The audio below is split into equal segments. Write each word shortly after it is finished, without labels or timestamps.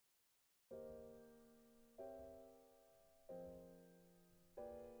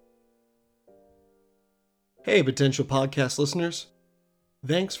Hey, Potential Podcast listeners.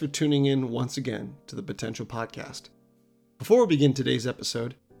 Thanks for tuning in once again to the Potential Podcast. Before we begin today's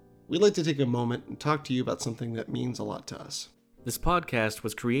episode, we'd like to take a moment and talk to you about something that means a lot to us. This podcast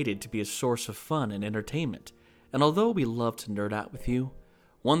was created to be a source of fun and entertainment, and although we love to nerd out with you,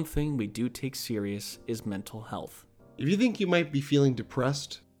 one thing we do take serious is mental health. If you think you might be feeling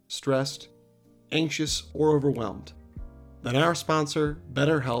depressed, stressed, anxious, or overwhelmed, then our sponsor,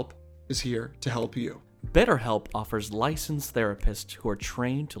 BetterHelp, is here to help you. BetterHelp offers licensed therapists who are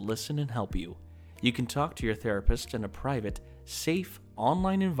trained to listen and help you. You can talk to your therapist in a private, safe,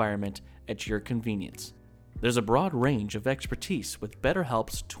 online environment at your convenience. There's a broad range of expertise with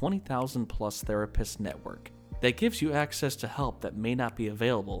BetterHelp's 20,000 plus therapist network that gives you access to help that may not be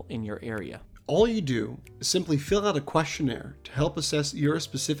available in your area. All you do is simply fill out a questionnaire to help assess your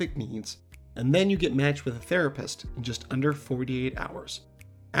specific needs, and then you get matched with a therapist in just under 48 hours.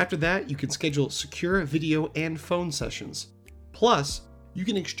 After that, you can schedule secure video and phone sessions. Plus, you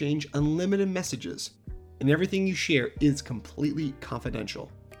can exchange unlimited messages, and everything you share is completely confidential.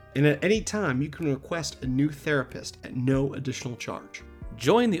 And at any time, you can request a new therapist at no additional charge.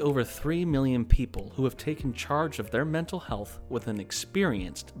 Join the over 3 million people who have taken charge of their mental health with an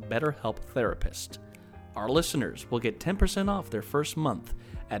experienced BetterHelp therapist. Our listeners will get 10% off their first month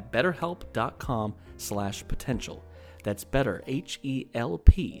at betterhelp.com/potential. That's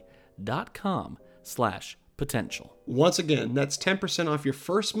betterhelp.com/potential. Once again, that's 10% off your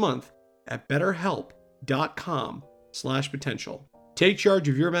first month at betterhelp.com/potential. Take charge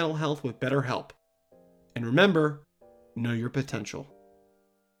of your mental health with BetterHelp. And remember, know your potential.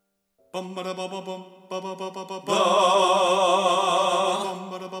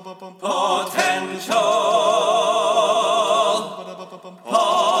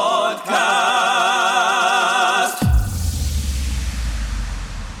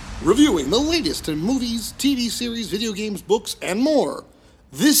 Reviewing the latest in movies, TV series, video games, books, and more.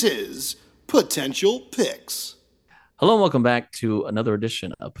 This is Potential Picks. Hello and welcome back to another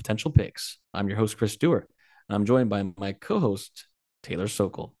edition of Potential Picks. I'm your host, Chris Stewart, and I'm joined by my co-host, Taylor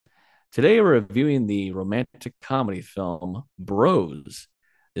Sokol. Today we're reviewing the romantic comedy film Bros.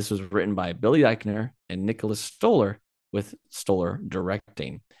 This was written by Billy Eichner and Nicholas Stoller, with Stoller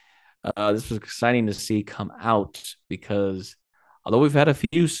directing. This was exciting to see come out because although we've had a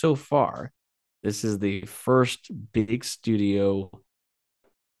few so far, this is the first big studio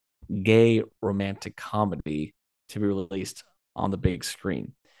gay romantic comedy to be released on the big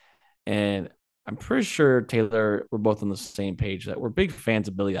screen. And I'm pretty sure, Taylor, we're both on the same page that we're big fans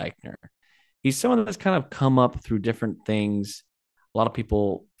of Billy Eichner. He's someone that's kind of come up through different things. A lot of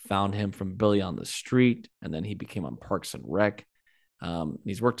people found him from Billy on the Street, and then he became on Parks and Rec.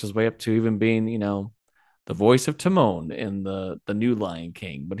 He's worked his way up to even being, the voice of Timon in the new Lion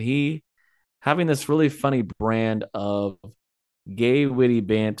King. But he having this really funny brand of gay, witty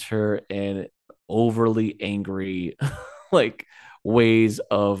banter and overly angry ways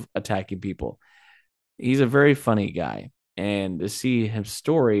of attacking people. He's a very funny guy. And to see his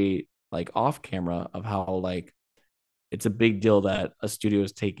story off camera of how it's a big deal that a studio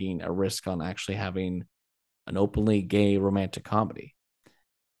is taking a risk on actually having an openly gay romantic comedy.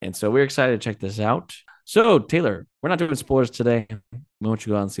 And so we're excited to check this out. So, Taylor, we're not doing spoilers today. We want you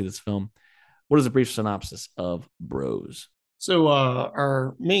to go out and see this film. What is a brief synopsis of Bros? So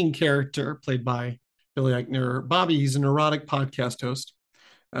our main character, played by Billy Eichner, Bobby, he's a neurotic podcast host.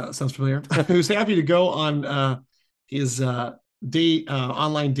 Sounds familiar? Who's happy to go on his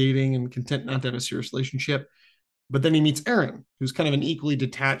online dating and content not to have a serious relationship. But then he meets Aaron, who's kind of an equally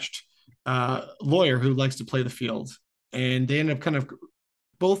detached lawyer who likes to play the field. And they end up kind of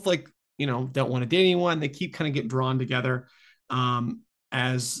both don't want to date anyone. They keep kind of get drawn together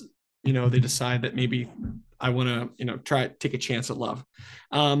as, they decide that maybe I want to, take a chance at love.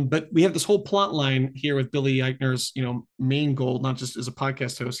 But we have this whole plot line here with Billy Eichner's, main goal, not just as a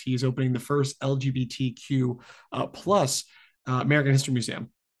podcast host, he's opening the first LGBTQ plus American History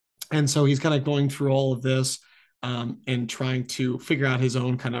Museum. And so he's kind of going through all of this and trying to figure out his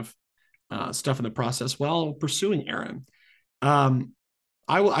own kind of stuff in the process while pursuing Aaron.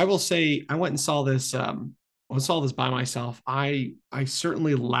 I will say I went and saw this. I saw this by myself. I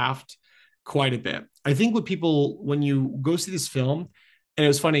certainly laughed quite a bit. I think when you go see this film, and it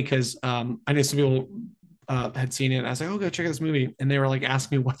was funny because I know some people had seen it. I was like, "Oh, go check out this movie," and they were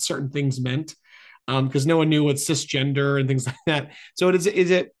asking me what certain things meant because no one knew what cisgender and things like that. So it's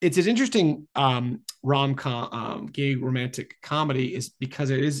an interesting rom-com, gay romantic comedy, is because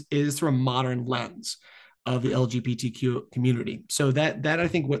it is through a modern lens of the LGBTQ community. So that I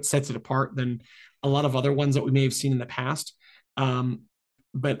think what sets it apart than a lot of other ones that we may have seen in the past.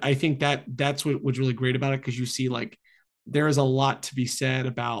 but I think that's what's really great about it, because you see like there is a lot to be said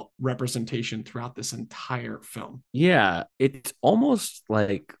about representation throughout this entire film. Yeah, it's almost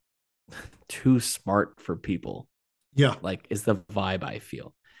like too smart for people. Yeah. Like is the vibe I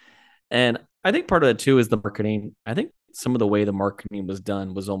feel. And I think part of it too is the marketing. I think some of the way the marketing was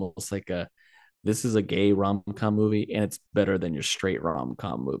done was almost like a this is a gay rom-com movie and it's better than your straight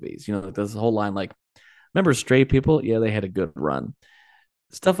rom-com movies. You know, this whole line like remember straight people? Yeah, they had a good run.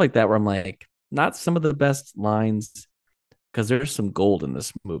 Stuff like that where I'm like not some of the best lines because there's some gold in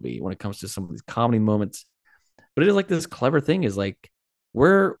this movie when it comes to some of these comedy moments. But it is like this clever thing is like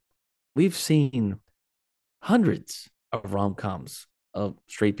we're we've seen hundreds of rom-coms of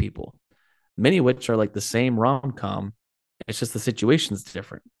straight people, many of which are like the same rom-com. It's just the situation's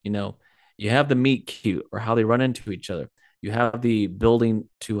different. You know, you have the meet cute or how they run into each other. You have the building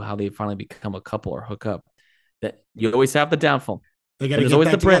to how they finally become a couple or hook up. That you always have the downfall. They got And to there's get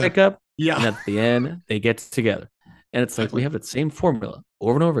always the back together. breakup. Yeah. And at the end, they get together. And it's like we have the same formula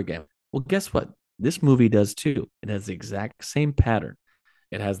over and over again. Well, guess what? This movie does too. It has the exact same pattern.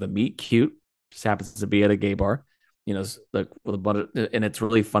 It has the meet cute, just happens to be at a gay bar, you know, like with a bunch of, and it's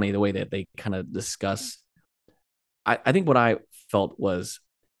really funny the way that they kind of discuss. I think what I felt was,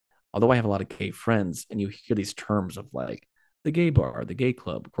 although I have a lot of gay friends, and you hear these terms of like the gay bar, the gay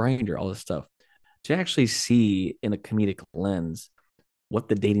club, grinder, all this stuff, to actually see in a comedic lens what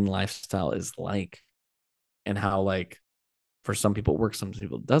the dating lifestyle is like and how like for some people it works, some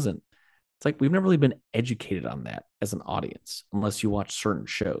people it doesn't. It's like we've never really been educated on that as an audience unless you watch certain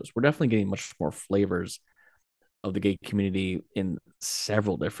shows. We're definitely getting much more flavors of the gay community in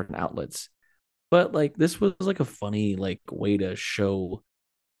several different outlets. But like this was like a funny like way to show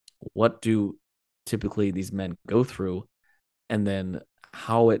what do typically these men go through and then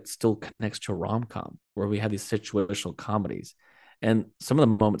how it still connects to rom-com where we have these situational comedies and some of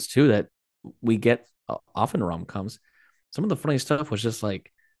the moments too that we get often rom-coms. Some of the funny stuff was just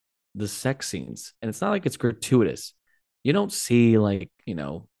like the sex scenes, and it's not like it's gratuitous. You don't see like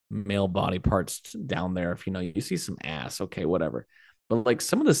male body parts down there. If you see some ass, okay, whatever. But like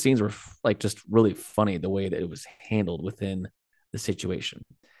some of the scenes were like just really funny the way that it was handled within the situation.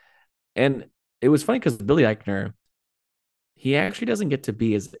 And it was funny because Billy Eichner, he actually doesn't get to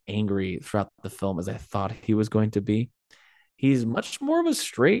be as angry throughout the film as I thought he was going to be. He's much more of a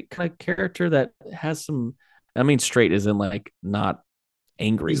straight kind of character that has some. I mean, straight isn't like not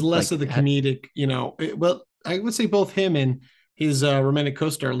angry. He's less like of the comedic, well, I would say both him and his romantic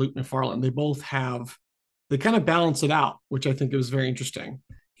co-star Luke McFarlane, they kind of balance it out, which I think it was very interesting.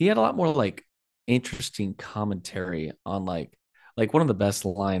 He had a lot more like interesting commentary on like one of the best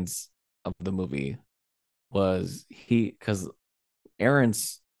lines of the movie was because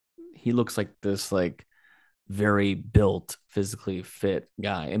Aaron's he looks like this like very built, physically fit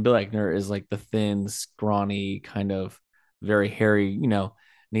guy, and Bill Eichner is like the thin, scrawny, kind of very hairy, and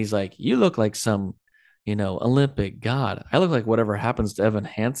he's like, "You look like some, Olympic god. I look like whatever happens to Evan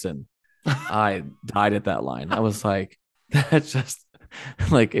Hansen." I died at that line. I was like, "That's just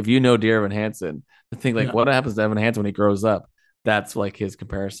like if you know dear Evan Hansen, the thing like Yeah. what happens to Evan Hansen when he grows up." That's like his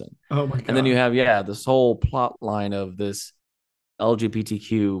comparison. Oh my god. And then you have this whole plot line of this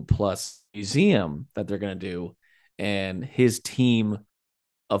LGBTQ plus museum that they're going to do and his team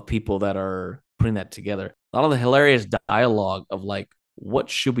of people that are putting that together. A lot of the hilarious dialogue of like, what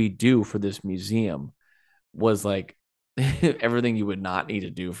should we do for this museum was like everything you would not need to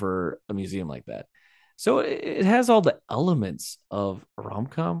do for a museum like that. So it has all the elements of a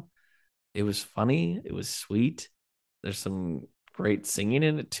rom-com. It was funny. It was sweet. There's some great singing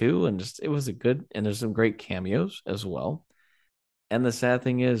in it too. And just, it was and there's some great cameos as well. And the sad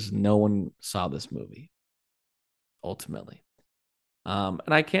thing is, no one saw this movie ultimately. And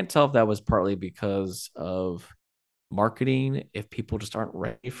I can't tell if that was partly because of marketing, if people just aren't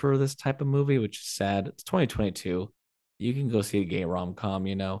ready for this type of movie, which is sad. It's 2022. You can go see a gay rom com,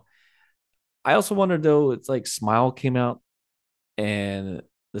 I also wondered though, it's like Smile came out and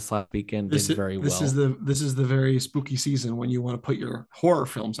this last weekend did very well. This is the very spooky season when you want to put your horror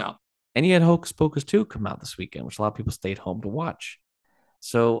films out. And you had Hocus Pocus 2 come out this weekend, which a lot of people stayed home to watch.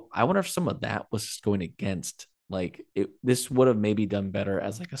 So I wonder if some of that was just going against this would have maybe done better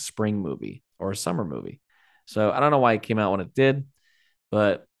as like a spring movie or a summer movie. So I don't know why it came out when it did,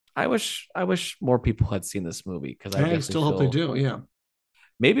 but I wish more people had seen this movie because I still hope they do. Yeah,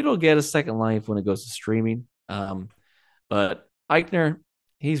 maybe it'll get a second life when it goes to streaming. But Eichner,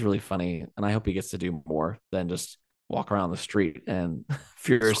 he's really funny, and I hope he gets to do more than just walk around the street and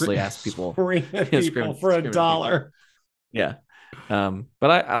furiously ask people, scream at people for $1. Yeah.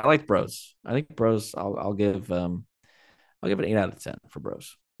 But I like Bros. I think Bros. I'll give I'll give it an 8 out of 10 for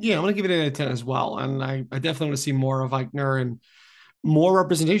Bros. Yeah, I'm going to give it an 8 out of 10 as well. And I definitely want to see more of Eichner and more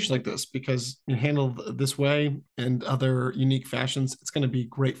representation like this, because handled this way and other unique fashions, it's going to be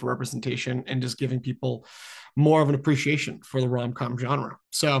great for representation and just giving people more of an appreciation for the rom-com genre.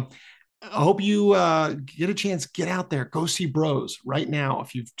 So I hope you get a chance, get out there, go see Bros right now.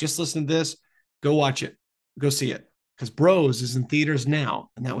 If you've just listened to this, go watch it, go see it, because Bros is in theaters now.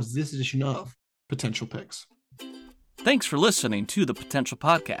 And that was this edition of Potential Picks. Thanks for listening to the Potential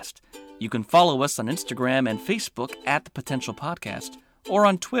Podcast. You can follow us on Instagram and Facebook at The Potential Podcast, or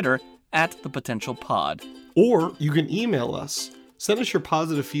on Twitter at The Potential Pod. Or you can email us. Send us your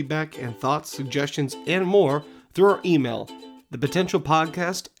positive feedback and thoughts, suggestions, and more through our email,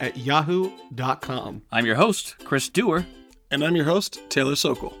 thepotentialpodcast@yahoo.com. I'm your host, Chris Dewar. And I'm your host, Taylor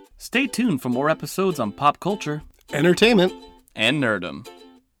Sokol. Stay tuned for more episodes on pop culture, Entertainment, and nerdom.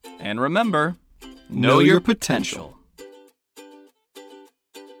 And remember, know your potential.